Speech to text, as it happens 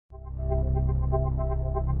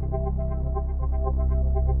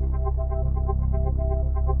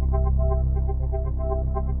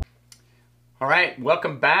right,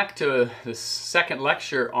 welcome back to the second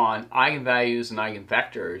lecture on eigenvalues and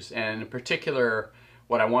eigenvectors. And in particular,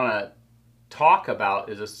 what I want to talk about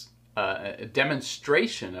is a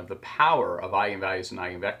demonstration of the power of eigenvalues and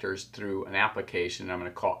eigenvectors through an application I'm going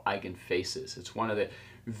to call Eigenfaces. It's one of the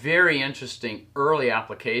very interesting early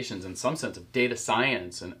applications in some sense of data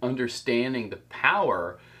science and understanding the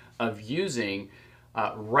power of using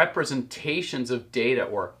representations of data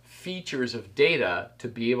or features of data to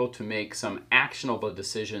be able to make some actionable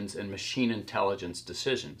decisions and machine intelligence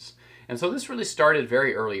decisions. And so this really started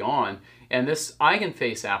very early on, and this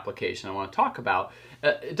Eigenface application I want to talk about,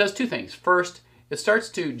 it does two things. First, it starts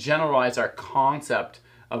to generalize our concept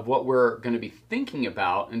of what we're going to be thinking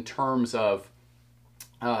about in terms of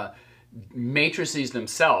matrices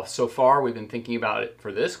themselves. So far we've been thinking about it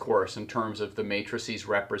for this course in terms of the matrices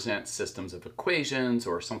represent systems of equations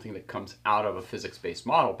or something that comes out of a physics-based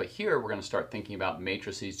model. But here we're going to start thinking about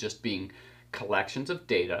matrices just being collections of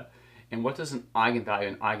data, and what does an eigenvalue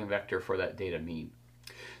and eigenvector for that data mean.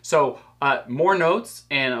 So more notes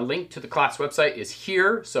and a link to the class website is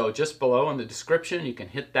here. So just below in the description you can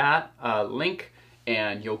hit that link,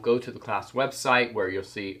 and you'll go to the class website where you'll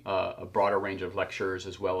see a broader range of lectures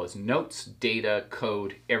as well as notes, data,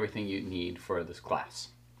 code, everything you need for this class.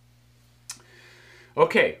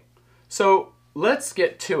 Okay, so let's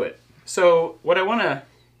get to it. So what I want to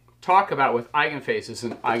talk about with eigenfaces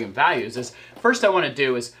and eigenvalues is, first I want to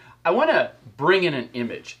do is I want to bring in an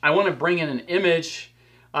image. I want to bring in an image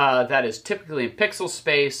that is typically in pixel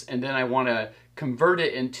space, and then I want to convert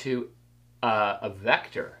it into a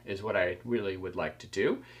vector is what I really would like to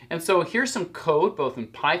do. And so here's some code both in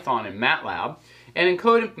Python and MATLAB. And in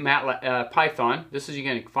code in Python, this is,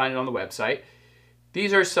 you're going to find it on the website.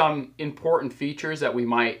 These are some important features that we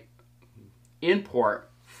might import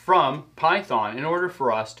from Python in order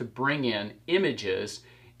for us to bring in images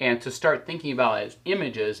and to start thinking about as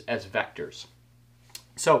images as vectors.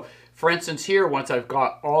 So for instance here, once I've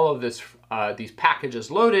got all of this, these packages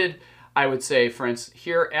loaded, I would say, for instance,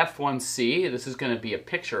 here F1C, this is going to be a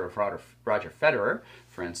picture of Roger Federer,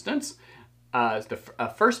 for instance. It's the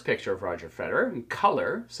first picture of Roger Federer in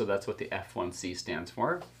color, so that's what the F1C stands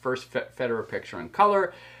for, first Federer picture in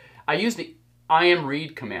color. I use the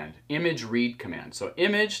imread command, image read command. So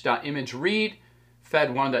image.imageRead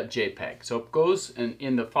fed1.jpg. So it goes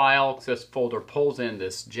in the file, this folder pulls in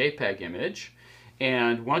this JPEG image,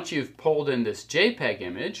 and once you've pulled in this JPEG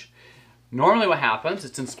image, normally what happens,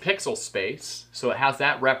 it's in pixel space, so it has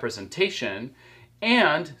that representation,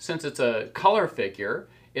 and since it's a color figure,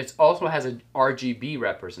 it also has an RGB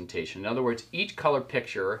representation. In other words, each color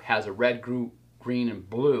picture has a red, green, and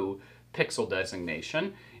blue pixel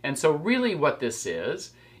designation. And so really what this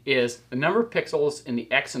is the number of pixels in the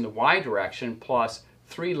X and the Y direction plus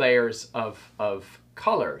 3 layers of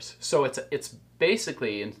colors. So it's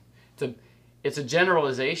basically, it's a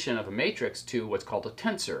generalization of a matrix to what's called a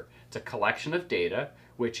tensor. It's a collection of data,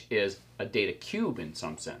 which is a data cube in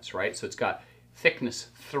some sense, right? So it's got thickness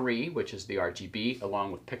 3, which is the RGB,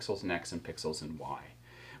 along with pixels in X and pixels in Y.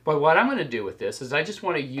 But what I'm going to do with this is I just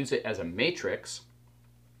want to use it as a matrix.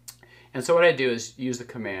 And so what I do is use the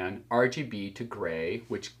command RGB to gray,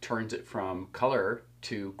 which turns it from color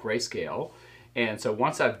to grayscale. And so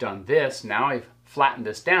once I've done this, now I've flattened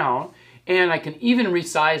this down, and I can even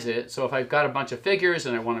resize it. So if I've got a bunch of figures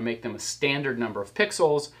and I want to make them a standard number of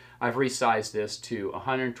pixels, I've resized this to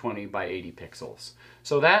 120 by 80 pixels.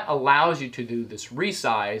 So that allows you to do this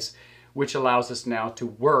resize, which allows us now to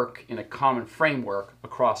work in a common framework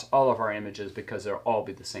across all of our images because they'll all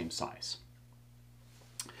be the same size.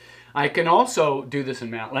 I can also do this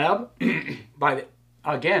in MATLAB by the,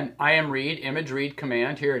 again, imread, image read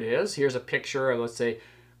command. Here it is. Here's a picture of, let's say,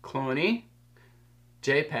 Clooney,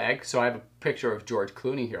 JPEG. So I have a picture of George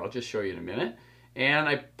Clooney here. I'll just show you in a minute. And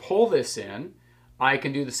I pull this in. I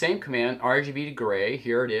can do the same command, RGB to gray.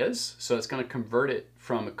 Here it is. So it's going to convert it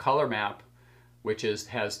from a color map, which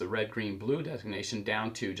has the red, green, blue designation,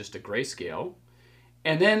 down to just a grayscale.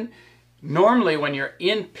 And then normally when you're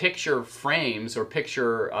in picture frames or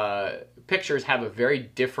pictures have a very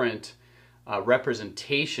different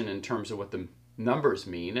representation in terms of what the numbers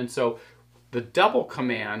mean. And so the double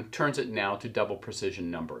command turns it now to double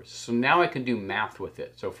precision numbers. So now I can do math with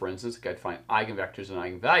it. So for instance, I could find eigenvectors and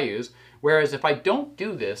eigenvalues, whereas if I don't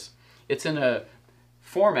do this, it's in a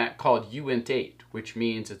format called uint8, which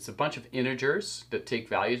means it's a bunch of integers that take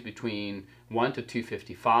values between 1 to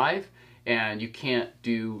 255, and you can't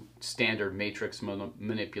do standard matrix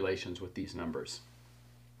manipulations with these numbers.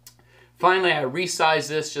 Finally, I resize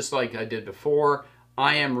this just like I did before.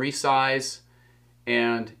 I am resize,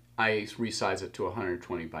 and I resize it to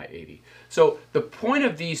 120 by 80. So the point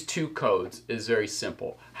of these two codes is very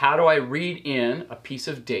simple. How do I read in a piece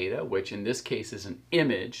of data, which in this case is an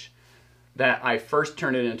image, that I first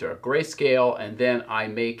turn it into a grayscale, and then I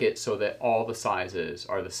make it so that all the sizes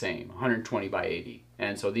are the same, 120 by 80.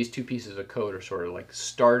 And so these two pieces of code are sort of like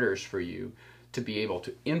starters for you to be able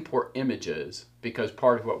to import images, because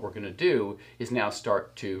part of what we're going to do is now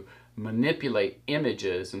start to manipulate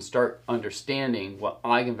images and start understanding what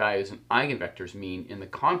eigenvalues and eigenvectors mean in the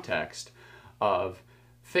context of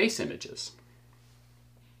face images.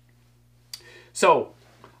 So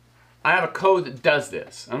I have a code that does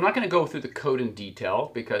this. I'm not going to go through the code in detail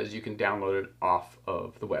because you can download it off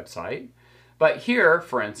of the website. But here,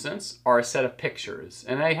 for instance, are a set of pictures.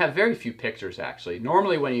 And I have very few pictures, actually.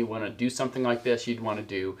 Normally, when you want to do something like this, you'd want to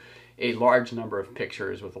do a large number of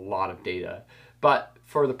pictures with a lot of data. But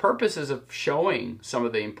for the purposes of showing some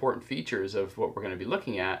of the important features of what we're going to be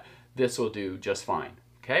looking at, this will do just fine.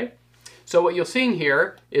 Okay? So what you'll see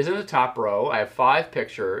here is in the top row, I have 5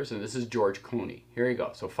 pictures, and this is George Clooney. Here you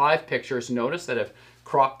go. So 5 pictures. Notice that I've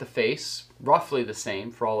cropped the face roughly the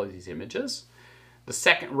same for all of these images. The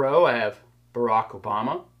second row, I have Barack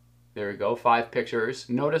Obama. There we go, 5 pictures.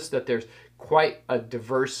 Notice that there's quite a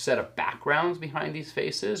diverse set of backgrounds behind these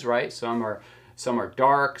faces, right? Some are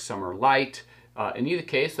dark, some are light. In either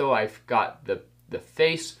case, though, I've got the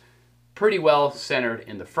face pretty well centered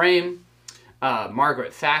in the frame.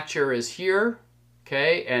 Margaret Thatcher is here,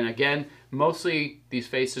 okay? And again, mostly these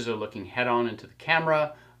faces are looking head-on into the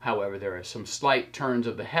camera. However, there are some slight turns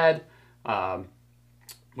of the head,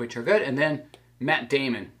 which are good. And then Matt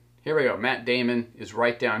Damon. Here we go. Matt Damon is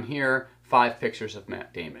right down here. 5 pictures of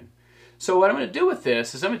Matt Damon. So what I'm going to do with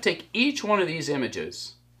this is I'm going to take each one of these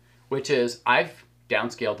images, which is I've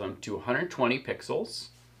downscaled them to 120 pixels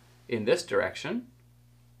in this direction,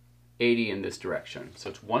 80 in this direction.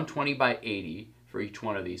 So it's 120 by 80 for each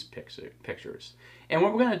one of these pictures. And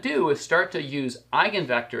what we're going to do is start to use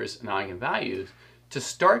eigenvectors and eigenvalues to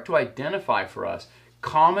start to identify for us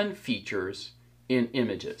common features in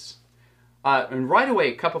images. And right away,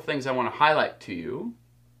 a couple things I want to highlight to you.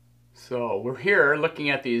 So we're here looking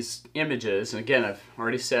at these images, and again, I've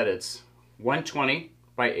already said it's 120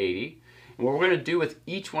 by 80. And what we're going to do with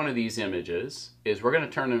each one of these images is we're going to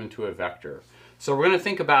turn them into a vector. So we're going to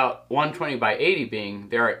think about 120 by 80 being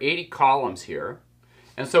there are 80 columns here.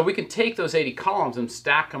 And so we can take those 80 columns and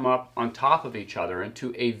stack them up on top of each other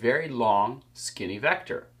into a very long, skinny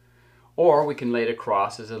vector. Or we can lay it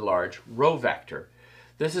across as a large row vector.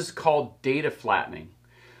 This is called data flattening.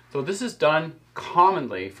 So this is done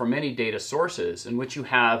commonly for many data sources in which you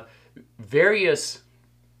have various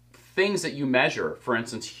things that you measure. For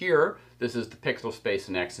instance, here, this is the pixel space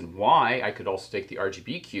in X and Y. I could also take the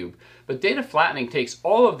RGB cube. But data flattening takes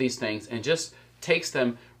all of these things and just takes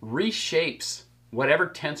them, reshapes whatever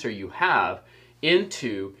tensor you have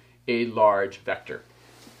into a large vector.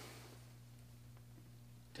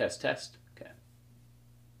 Test, test. Okay.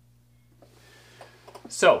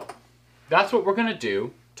 So that's what we're going to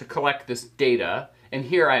do to collect this data. And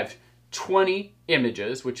here I have 20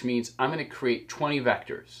 images, which means I'm going to create 20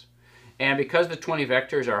 vectors. And because the 20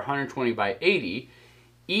 vectors are 120 by 80,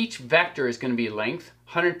 each vector is going to be length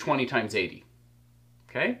 120 times 80.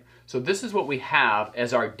 Okay? So this is what we have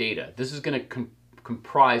as our data. This is going to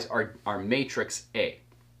comprise our matrix A.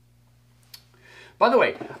 By the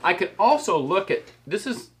way, I could also look at, this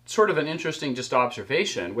is sort of an interesting just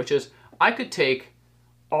observation, which is I could take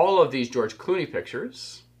all of these George Clooney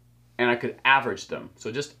pictures and I could average them.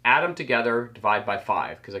 So just add them together, divide by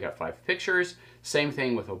 5, because I got 5 pictures. Same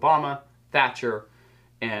thing with Obama, Thatcher,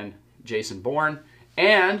 and Jason Bourne.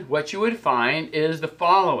 And what you would find is the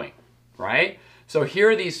following, right? So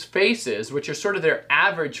here are these faces, which are sort of their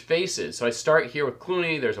average faces. So I start here with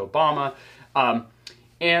Clooney, there's Obama,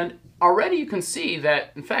 and already you can see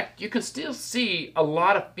that, in fact, you can still see a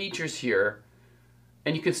lot of features here,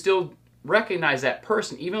 and you can still recognize that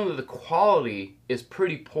person, even though the quality is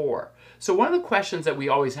pretty poor. So one of the questions that we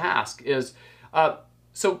always ask is,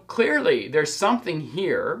 so clearly there's something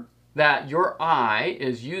here that your eye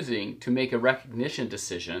is using to make a recognition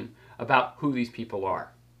decision about who these people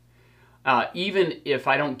are. Even if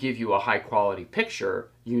I don't give you a high quality picture,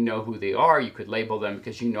 you know who they are. You could label them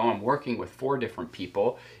because you know I'm working with 4 different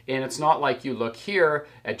people. And it's not like you look here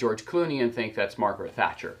at George Clooney and think that's Margaret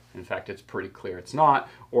Thatcher. In fact, it's pretty clear it's not.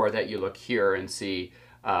 Or that you look here and see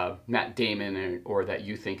Matt Damon, or that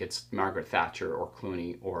you think it's Margaret Thatcher or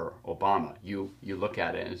Clooney or Obama. You look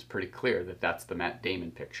at it and it's pretty clear that that's the Matt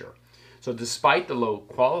Damon picture. So despite the low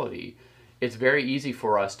quality, it's very easy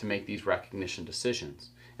for us to make these recognition decisions.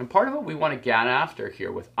 And part of what we want to get after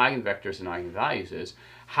here with eigenvectors and eigenvalues is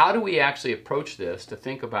how do we actually approach this to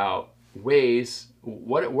think about ways,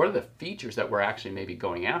 what are the features that we're actually maybe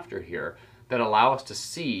going after here that allow us to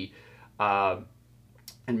see and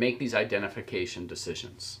make these identification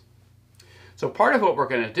decisions. So part of what we're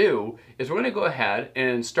going to do is we're going to go ahead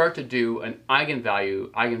and start to do an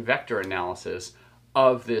eigenvector analysis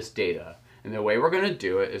of this data. And the way we're going to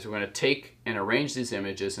do it is we're going to take and arrange these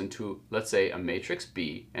images into, let's say, a matrix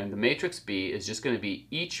B. And the matrix B is just going to be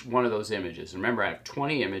each one of those images. And remember, I have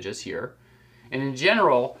 20 images here. And in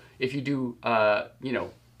general, if you do,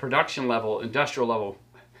 production level, industrial level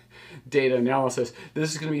data analysis,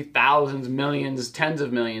 this is going to be thousands, millions, tens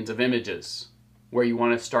of millions of images where you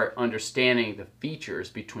want to start understanding the features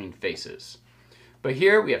between faces. But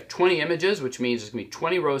here we have 20 images, which means there's going to be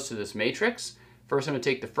 20 rows to this matrix. First, I'm going to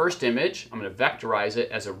take the first image, I'm going to vectorize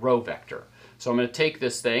it as a row vector. So I'm going to take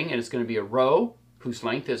this thing, and it's going to be a row whose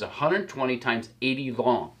length is 120 times 80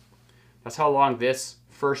 long. That's how long this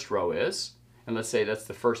first row is. And let's say that's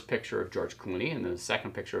the first picture of George Clooney, and then the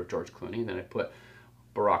second picture of George Clooney, and then I put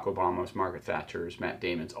Barack Obama's, Margaret Thatcher's, Matt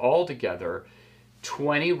Damon's, all together,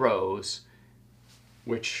 20 rows,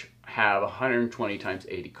 which have 120 times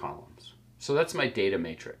 80 columns. So that's my data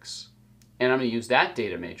matrix. And I'm going to use that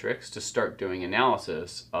data matrix to start doing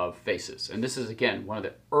analysis of faces. And this is, again, one of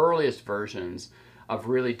the earliest versions of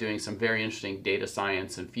really doing some very interesting data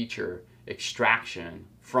science and feature extraction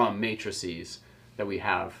from matrices that we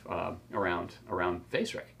have around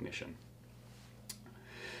face recognition.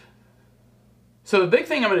 So the big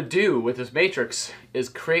thing I'm going to do with this matrix is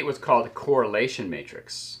create what's called a correlation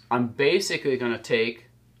matrix. I'm basically going to take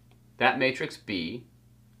that matrix B,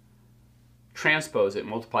 transpose it,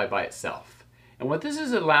 multiply by itself. And what this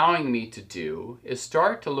is allowing me to do is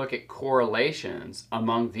start to look at correlations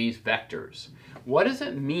among these vectors. What does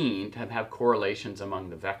it mean to have correlations among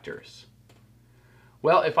the vectors?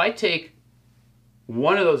 Well, if I take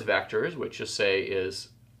one of those vectors, which just say is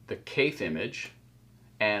the kth image,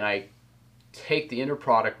 and I take the inner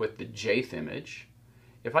product with the jth image,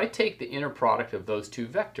 if I take the inner product of those two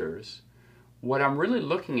vectors, what I'm really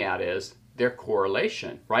looking at is their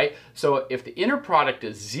correlation, right? So if the inner product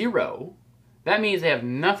is 0, that means they have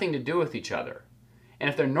nothing to do with each other. And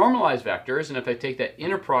if they're normalized vectors, and if I take that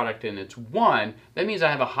inner product and it's 1, that means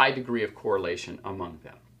I have a high degree of correlation among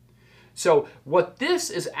them. So what this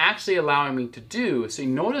is actually allowing me to do, so you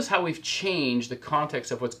notice how we've changed the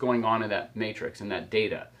context of what's going on in that matrix and that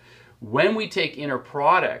data. When we take inner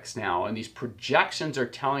products now, and these projections are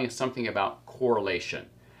telling us something about correlation.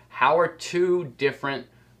 How are two different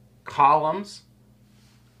columns,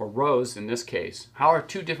 or rows in this case, how are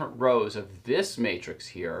two different rows of this matrix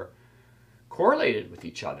here correlated with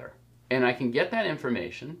each other? And I can get that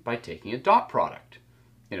information by taking a dot product.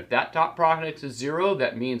 And if that dot product is 0,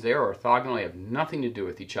 that means they are orthogonally, have nothing to do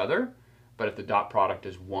with each other. But if the dot product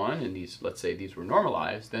is 1, and these, let's say these were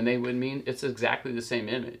normalized, then they would mean it's exactly the same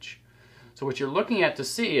image. So what you're looking at to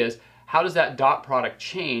see is how does that dot product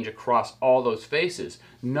change across all those faces?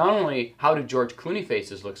 Not only how do George Clooney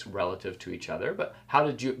faces look relative to each other, but how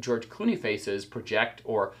did George Clooney faces project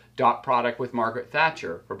or dot product with Margaret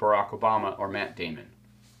Thatcher or Barack Obama or Matt Damon?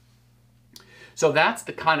 So that's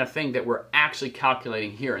the kind of thing that we're actually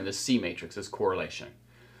calculating here in this C matrix, this correlation.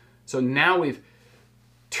 So now we've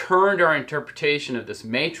turned our interpretation of this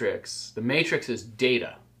matrix. The matrix is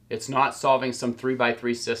data. It's not solving some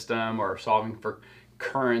 3x3 system or solving for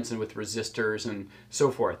currents and with resistors and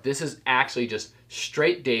so forth. This is actually just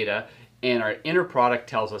straight data, and our inner product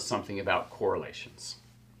tells us something about correlations.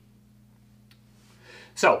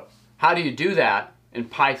 So how do you do that in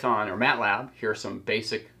Python or MATLAB? Here are some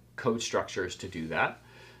basic code structures to do that.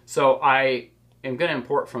 So I am going to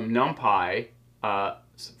import from NumPy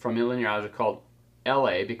from a linear algebra called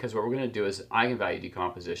LA, because what we're going to do is eigenvalue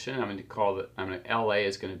decomposition. I'm going to call it, LA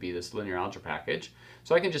is going to be this linear algebra package.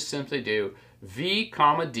 So I can just simply do V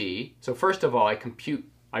comma D. So first of all, I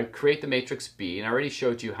create the matrix B, and I already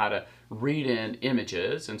showed you how to read in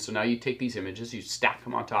images. And so now you take these images, you stack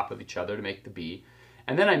them on top of each other to make the B.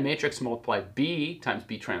 And then I matrix multiply B times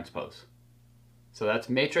B transpose. So that's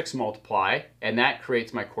matrix multiply, and that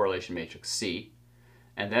creates my correlation matrix C.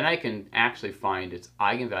 And then I can actually find its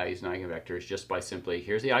eigenvalues and eigenvectors just by simply,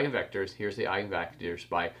 here's the eigenvectors, here's the eigenvectors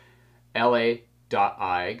by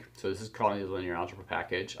la.eig. So this is calling the linear algebra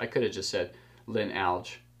package. I could have just said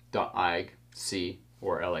linalg.eig C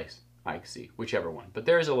or la.eig C, whichever one. But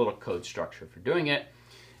there's a little code structure for doing it.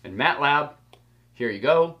 In MATLAB, here you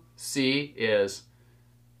go. C is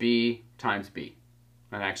B times B.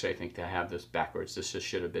 And actually, I think I have this backwards. This just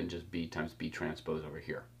should have been just B times B transpose over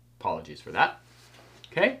here. Apologies for that.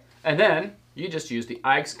 Okay, and then you just use the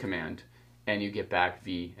eigs command and you get back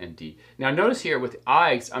V and D. Now notice here with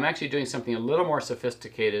eigs, I'm actually doing something a little more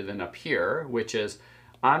sophisticated than up here, which is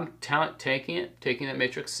I'm taking that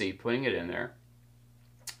matrix C, putting it in there.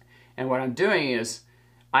 And what I'm doing is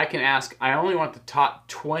I can ask, I only want the top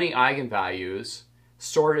 20 eigenvalues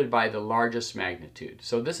sorted by the largest magnitude.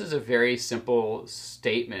 So this is a very simple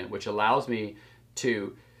statement which allows me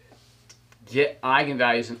to get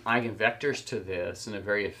eigenvalues and eigenvectors to this in a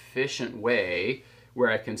very efficient way where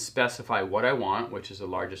I can specify what I want, which is the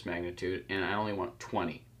largest magnitude, and I only want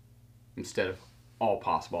 20 instead of all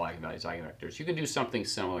possible eigenvalues, eigenvectors. You can do something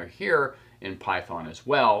similar here in Python as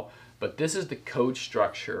well, but this is the code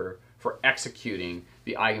structure for executing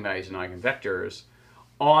the eigenvalues and eigenvectors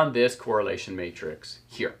on this correlation matrix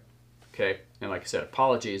here. Okay, and like I said,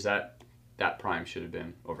 apologies, that prime should have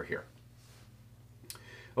been over here.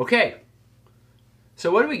 Okay,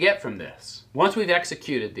 so what do we get from this? Once we've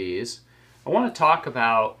executed these, I want to talk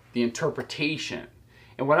about the interpretation.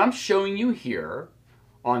 And what I'm showing you here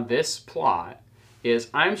on this plot is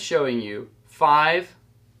I'm showing you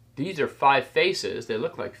these are 5 faces. They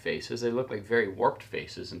look like faces. They look like very warped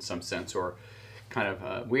faces in some sense, or kind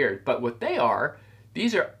of weird. But what they are,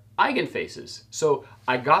 these are eigenfaces. So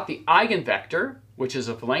I got the eigenvector, which is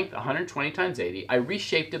of length 120 times 80. I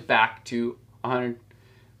reshaped it back to 100.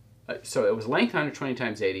 So it was length 120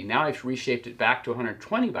 times 80. Now I've reshaped it back to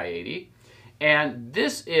 120 by 80. And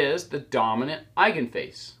this is the dominant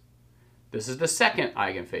eigenface. This is the second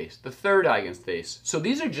eigenface, the third eigenface. So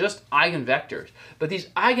these are just eigenvectors. But these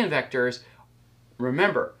eigenvectors,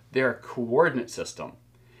 remember, they're a coordinate system.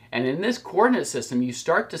 And in this coordinate system, you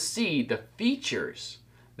start to see the features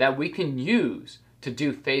that we can use to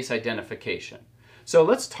do face identification. So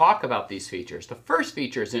let's talk about these features. The first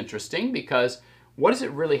feature is interesting because what does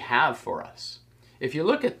it really have for us? If you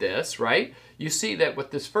look at this, right, you see that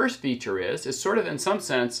what this first feature is sort of in some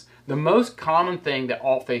sense the most common thing that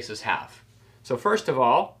all faces have. So first of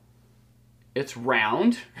all, it's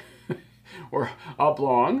round or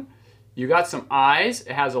oblong. You got some eyes.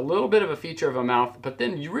 It has a little bit of a feature of a mouth, but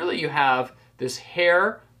then you have this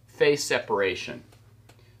hair face separation.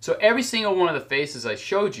 So every single one of the faces I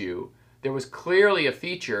showed you, there was clearly a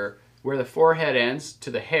feature where the forehead ends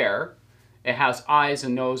to the hair. It has eyes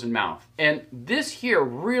and nose and mouth. And this here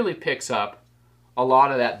really picks up a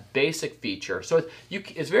lot of that basic feature. So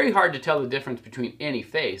it's very hard to tell the difference between any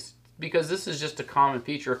face because this is just a common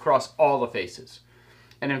feature across all the faces.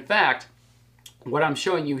 And in fact, what I'm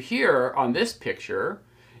showing you here on this picture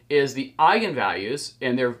is the eigenvalues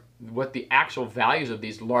and what the actual values of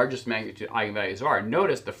these largest magnitude eigenvalues are.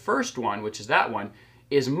 Notice the first one, which is that one,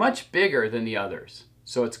 is much bigger than the others.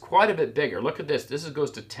 So it's quite a bit bigger. Look at this. This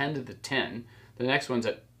goes to 10 to the 10. The next one's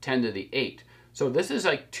at 10 to the 8. So this is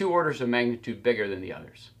like 2 orders of magnitude bigger than the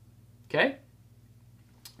others. Okay?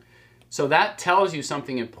 So that tells you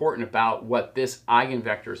something important about what this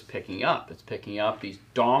eigenvector is picking up. It's picking up these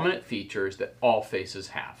dominant features that all faces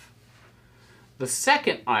have. The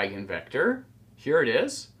second eigenvector, here it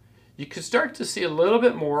is. You can start to see a little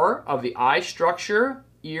bit more of the eye structure,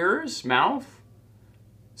 ears, mouth.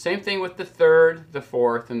 Same thing with the third, the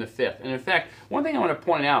fourth, and the fifth. And in fact, one thing I want to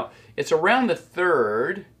point out, it's around the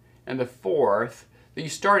third and the fourth that you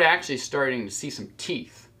start actually starting to see some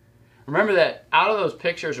teeth. Remember that out of those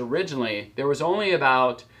pictures originally, there was only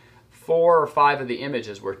about 4 or 5 of the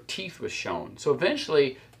images where teeth was shown. So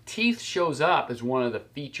eventually, teeth shows up as one of the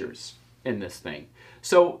features in this thing.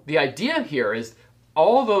 So the idea here is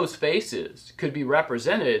all those faces could be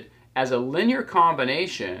represented as a linear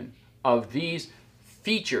combination of these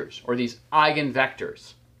features or these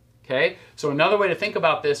eigenvectors. Okay? So another way to think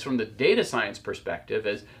about this from the data science perspective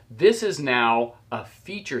is this is now a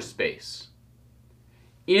feature space.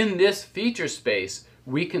 In this feature space,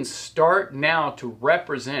 we can start now to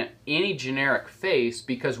represent any generic face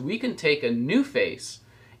because we can take a new face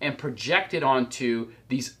and project it onto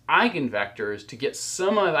these eigenvectors to get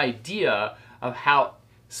some idea of how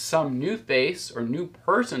some new face or new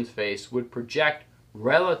person's face would project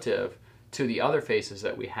relative to the other faces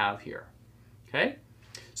that we have here. Okay?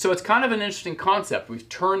 So it's kind of an interesting concept. We've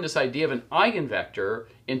turned this idea of an eigenvector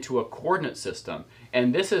into a coordinate system,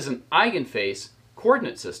 and this is an eigenface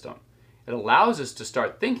coordinate system. It allows us to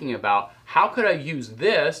start thinking about how could I use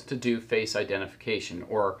this to do face identification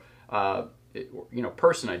or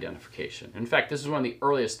person identification. In fact, this is one of the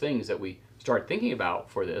earliest things that we started thinking about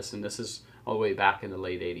for this, and this is all the way back in the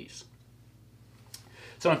late 80s.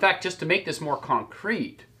 So in fact, just to make this more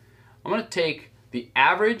concrete, I'm going to take the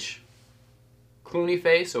average Clooney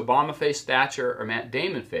face, Obama face, Thatcher, or Matt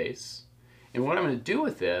Damon face, and what I'm going to do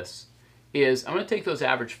with this is I'm going to take those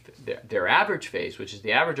their average face, which is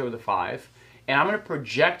the average over the 5, and I'm going to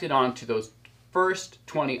project it onto those first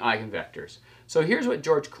 20 eigenvectors. So here's what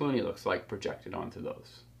George Clooney looks like projected onto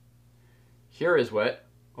those. Here is what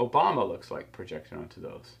Obama looks like projected onto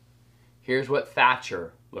those. Here's what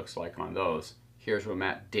Thatcher looks like on those. Here's what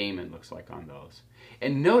Matt Damon looks like on those.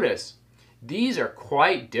 And notice, these are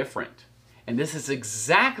quite different. And this is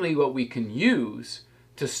exactly what we can use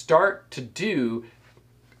to start to do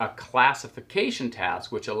a classification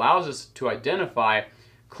task, which allows us to identify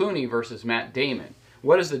Clooney versus Matt Damon.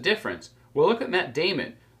 What is the difference? Well, look at Matt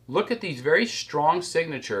Damon. Look at these very strong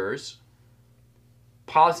signatures,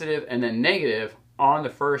 positive and then negative, on the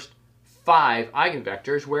first 5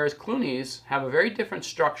 eigenvectors, whereas Clooney's have a very different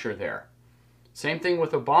structure there. Same thing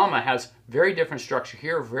with Obama, has very different structure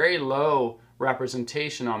here, very low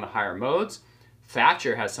representation on the higher modes.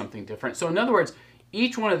 Thatcher has something different. So in other words,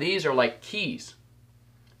 each one of these are like keys.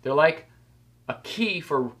 They're like a key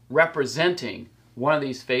for representing one of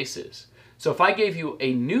these faces. So if I gave you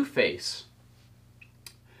a new face,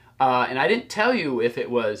 and I didn't tell you if it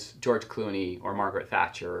was George Clooney or Margaret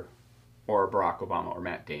Thatcher or Barack Obama or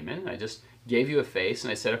Matt Damon, I just gave you a face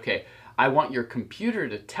and I said, okay, I want your computer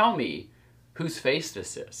to tell me whose face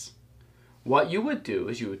this is. What you would do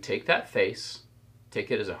is you would take that face,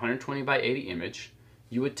 take it as a 120 by 80 image,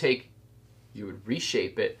 you would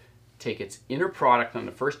reshape it, take its inner product on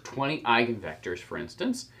the first 20 eigenvectors, for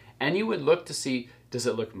instance, and you would look to see, does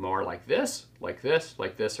it look more like this, like this,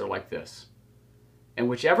 like this, or like this? And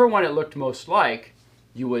whichever one it looked most like,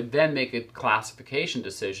 you would then make a classification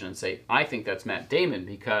decision and say, I think that's Matt Damon,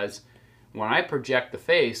 because when I project the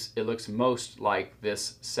face, it looks most like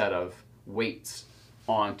this set of weights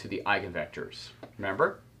onto the eigenvectors.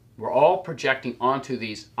 Remember? We're all projecting onto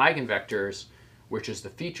these eigenvectors, which is the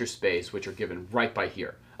feature space, which are given right by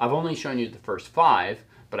here. I've only shown you the first 5,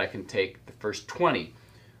 but I can take the first 20.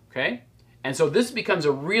 Okay? And so this becomes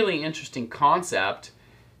a really interesting concept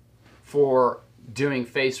for doing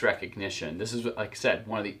face recognition. This is, like I said,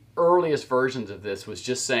 one of the earliest versions of this was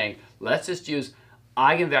just saying, let's just use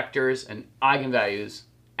eigenvectors and eigenvalues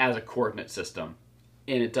as a coordinate system.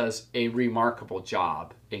 And it does a remarkable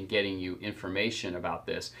job in getting you information about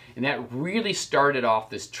this. And that really started off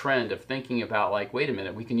this trend of thinking about, like, wait a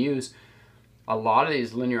minute, we can use a lot of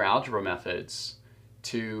these linear algebra methods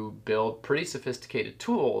to build pretty sophisticated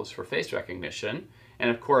tools for face recognition. And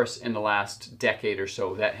of course, in the last decade or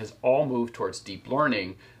so, that has all moved towards deep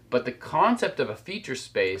learning, but the concept of a feature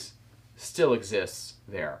space still exists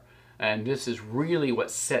there. And this is really what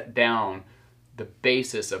set down the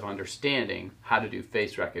basis of understanding how to do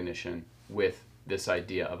face recognition with this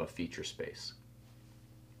idea of a feature space.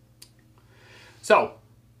 So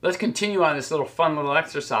let's continue on this fun little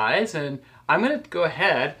exercise, and I'm going to go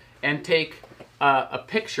ahead and take a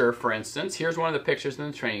picture, for instance. Here's one of the pictures in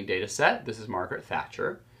the training data set. This is Margaret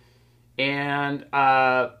Thatcher. And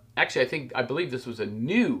actually, I believe this was a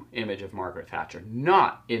new image of Margaret Thatcher,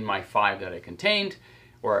 not in my 5 that I contained.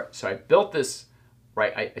 So I built this,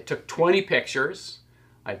 right, I took 20 pictures,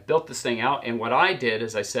 I built this thing out, and what I did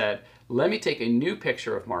is I said, let me take a new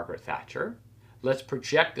picture of Margaret Thatcher. Let's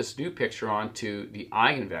project this new picture onto the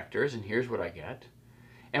eigenvectors, and here's what I get.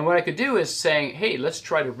 And what I could do is saying, hey, let's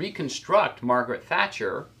try to reconstruct Margaret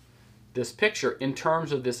Thatcher, this picture, in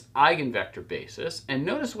terms of this eigenvector basis. And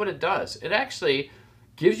notice what it does. It actually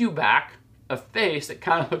gives you back a face that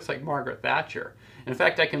kind of looks like Margaret Thatcher. In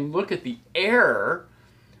fact, I can look at the error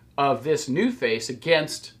of this new face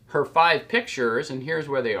against her 5 pictures, and here's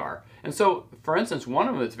where they are. And so, for instance, one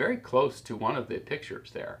of them is very close to one of the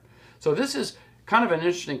pictures there. So this is kind of an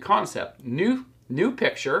interesting concept. New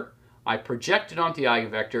picture. I project it onto the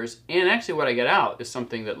eigenvectors, and actually what I get out is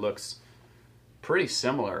something that looks pretty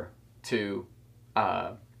similar to,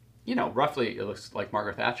 roughly it looks like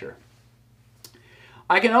Margaret Thatcher.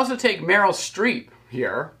 I can also take Meryl Streep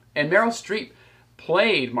here, and Meryl Streep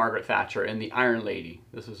played Margaret Thatcher in The Iron Lady.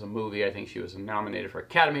 This was a movie, I think she was nominated for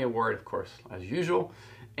Academy Award, of course, as usual.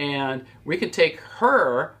 And we can take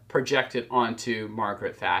her, project it onto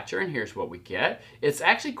Margaret Thatcher, and here's what we get. It's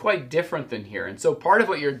actually quite different than here. And so part of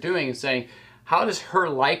what you're doing is saying, how does her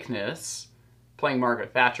likeness, playing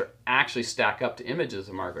Margaret Thatcher, actually stack up to images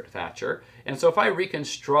of Margaret Thatcher? And so if I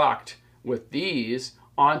reconstruct with these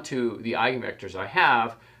onto the eigenvectors I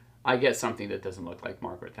have, I get something that doesn't look like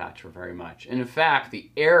Margaret Thatcher very much. And in fact, the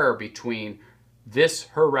error between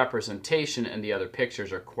her representation, and the other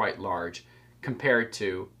pictures are quite large compared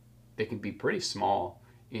to, they can be pretty small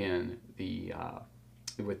in the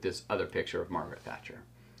with this other picture of Margaret Thatcher.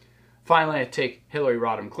 Finally, I take Hillary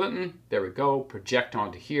Rodham Clinton. There we go, project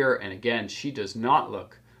onto here, and again, she does not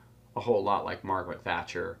look a whole lot like Margaret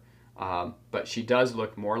Thatcher, but she does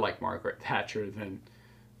look more like Margaret Thatcher than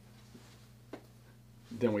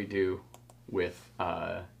than we do with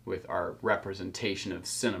our representation of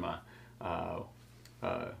cinema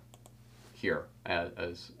here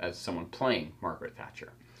as someone playing Margaret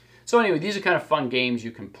Thatcher. So anyway, these are kind of fun games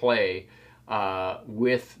you can play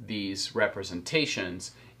with these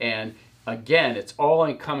representations. And again, it's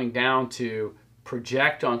all coming down to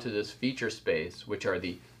project onto this feature space, which are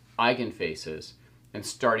the eigenfaces, and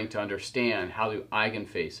starting to understand how do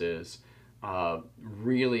eigenfaces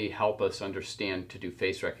really help us understand to do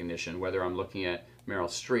face recognition, whether I'm looking at Meryl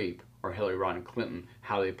Streep or Hillary Rodham Clinton,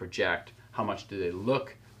 how they project, how much do they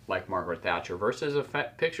look like Margaret Thatcher versus a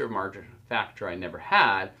picture of Margaret Thatcher I never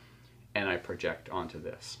had, and I project onto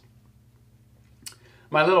this.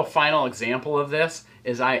 My little final example of this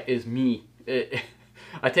is me.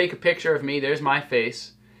 I take a picture of me, there's my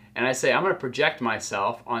face, and I say I'm going to project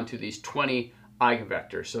myself onto these 20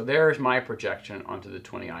 eigenvectors. So there's my projection onto the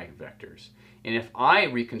 20 eigenvectors. And if I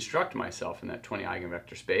reconstruct myself in that 20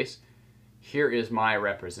 eigenvector space, here is my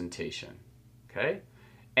representation. Okay?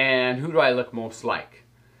 And who do I look most like?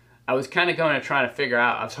 I was kind of going to try to figure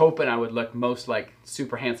out, I was hoping I would look most like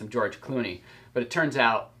super handsome George Clooney, but it turns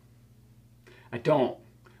out I don't.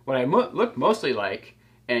 What I look mostly like,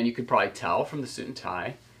 and you could probably tell from the suit and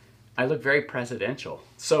tie, I look very presidential.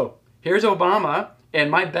 So here's Obama, and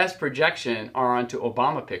my best projection are onto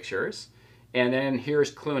Obama pictures. And then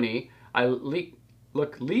here's Clooney. I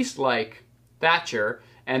look least like Thatcher,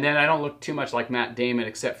 and then I don't look too much like Matt Damon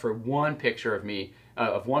except for one picture of me,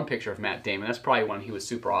 one picture of Matt Damon. That's probably when he was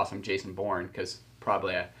super awesome, Jason Bourne, because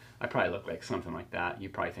probably I probably look like something like that. You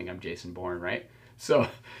probably think I'm Jason Bourne, right? So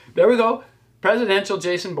there we go. Presidential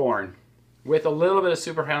Jason Bourne with a little bit of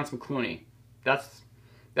super handsome Clooney.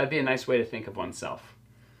 That'd be a nice way to think of oneself.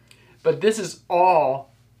 But this is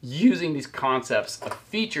all using these concepts of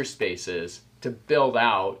feature spaces to build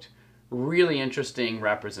out really interesting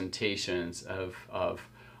representations of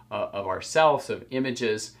ourselves, of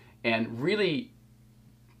images, and really,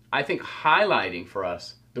 I think, highlighting for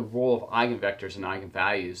us the role of eigenvectors and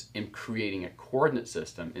eigenvalues in creating a coordinate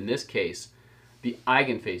system, in this case, the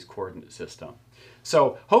eigenface coordinate system.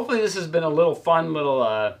 So hopefully this has been a little fun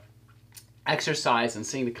little exercise in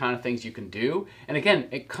seeing the kind of things you can do. And again,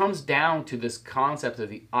 it comes down to this concept of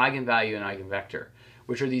the eigenvalue and eigenvector,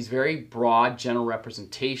 which are these very broad general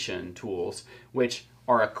representation tools, which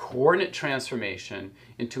are a coordinate transformation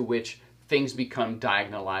into which things become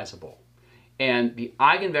diagonalizable. And the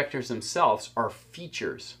eigenvectors themselves are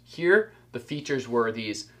features. Here, the features were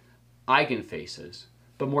these eigenfaces.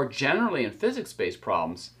 But more generally in physics-based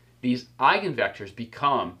problems, these eigenvectors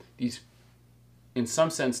become these, in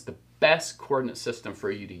some sense, the best coordinate system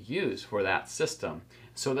for you to use for that system.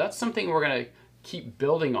 So that's something we're going to keep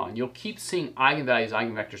building on. You'll keep seeing eigenvalues,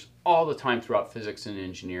 eigenvectors all the time throughout physics and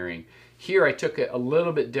engineering. Here I took it a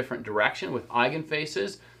little bit different direction with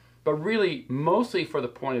eigenfaces, but really mostly for the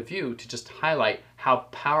point of view to just highlight how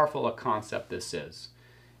powerful a concept this is.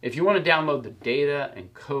 If you want to download the data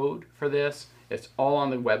and code for this, it's all on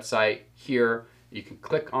the website here. You can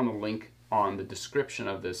click on the link on the description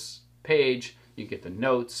of this page. You get the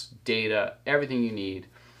notes, data, everything you need,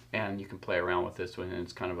 and you can play around with this one, and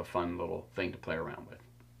it's kind of a fun little thing to play around with.